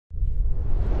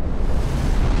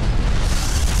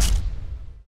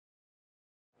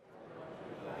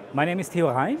My name is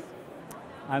Theo Rein.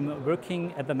 I'm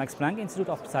working at the Max Planck Institute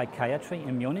of Psychiatry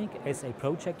in Munich as a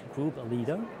project group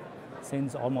leader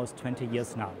since almost 20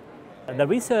 years now. The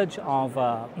research of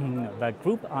the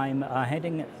group I'm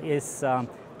heading is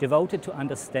devoted to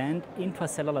understand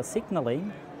intracellular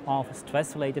signaling of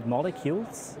stress-related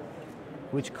molecules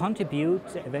which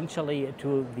contribute eventually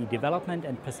to the development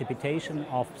and precipitation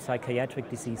of psychiatric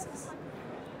diseases.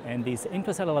 And these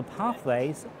intracellular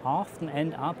pathways often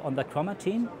end up on the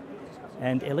chromatin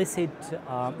and elicit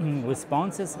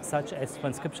responses such as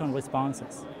transcription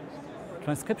responses.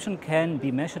 Transcription can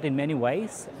be measured in many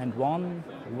ways, and one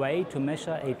way to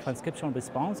measure a transcription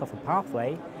response of a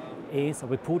pathway is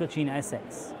reporter gene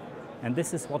assays. And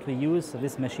this is what we use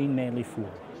this machine mainly for.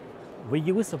 We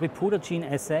use reporter gene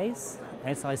assays,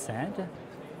 as I said,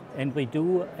 and we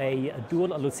do a dual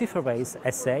luciferase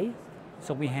assay.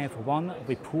 So we have one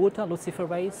reporter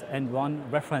luciferase and one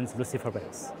reference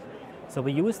luciferase. So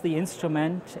we use the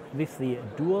instrument with the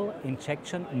dual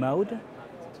injection mode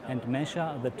and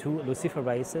measure the two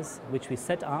luciferases, which we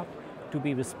set up to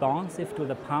be responsive to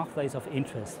the pathways of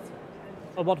interest.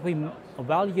 What we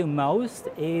value most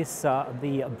is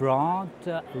the broad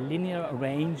linear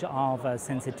range of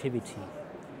sensitivity.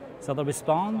 So the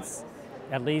response,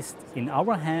 at least in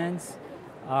our hands,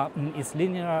 is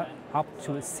linear up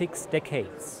to 6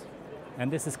 decades. And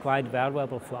this is quite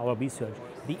valuable for our research.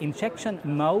 The injection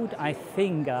mode, I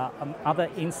think other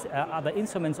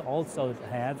instruments also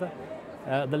have.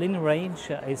 The linear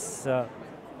range is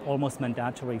almost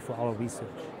mandatory for our research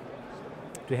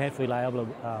to have reliable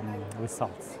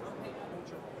results.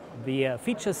 The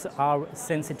features are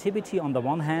sensitivity on the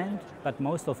one hand, but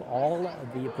most of all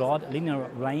the broad linear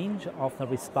range of the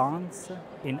response.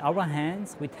 In our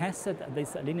hands, we tested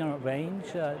this linear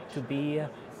range to be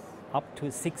up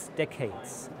to 6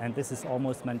 decades, and this is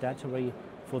almost mandatory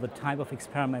for the type of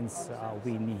experiments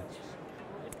we need.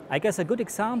 I guess a good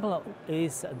example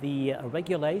is the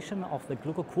regulation of the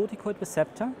glucocorticoid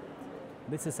receptor.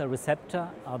 This is a receptor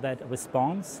that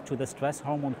responds to the stress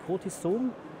hormone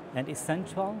cortisol and is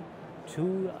central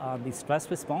to the stress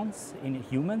response in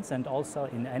humans and also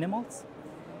in animals.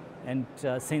 And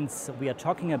since we are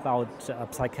talking about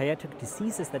psychiatric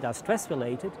diseases that are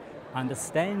stress-related,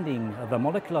 understanding the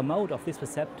molecular mode of this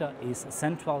receptor is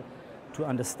central to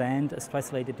understand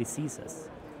stress-related diseases.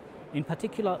 In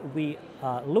particular, we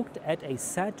looked at a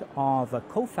set of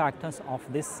cofactors of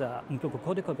this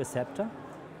glucocorticoid receptor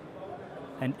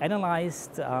and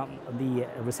analyzed the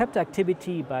receptor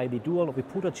activity by the dual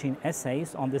reporter gene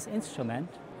assays on this instrument.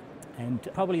 And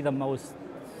probably the most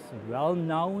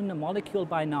well-known molecule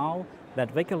by now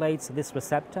that regulates this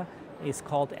receptor is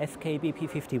called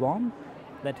FKBP51,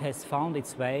 that has found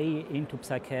its way into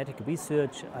psychiatric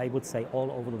research, I would say,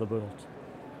 all over the world.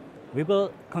 We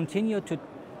will continue to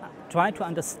try to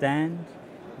understand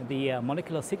the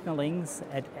molecular signalings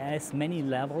at as many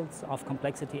levels of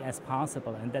complexity as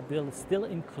possible, and that will still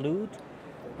include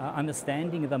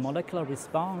understanding the molecular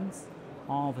response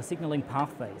of signaling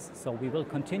pathways. So we will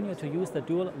continue to use the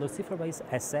dual luciferase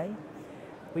assay.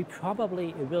 We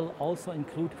probably will also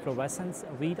include fluorescence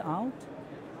readout,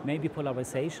 maybe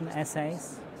polarization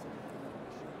assays,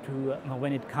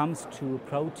 when it comes to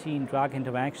protein-drug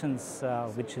interactions,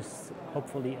 which is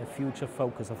hopefully a future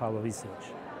focus of our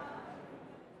research.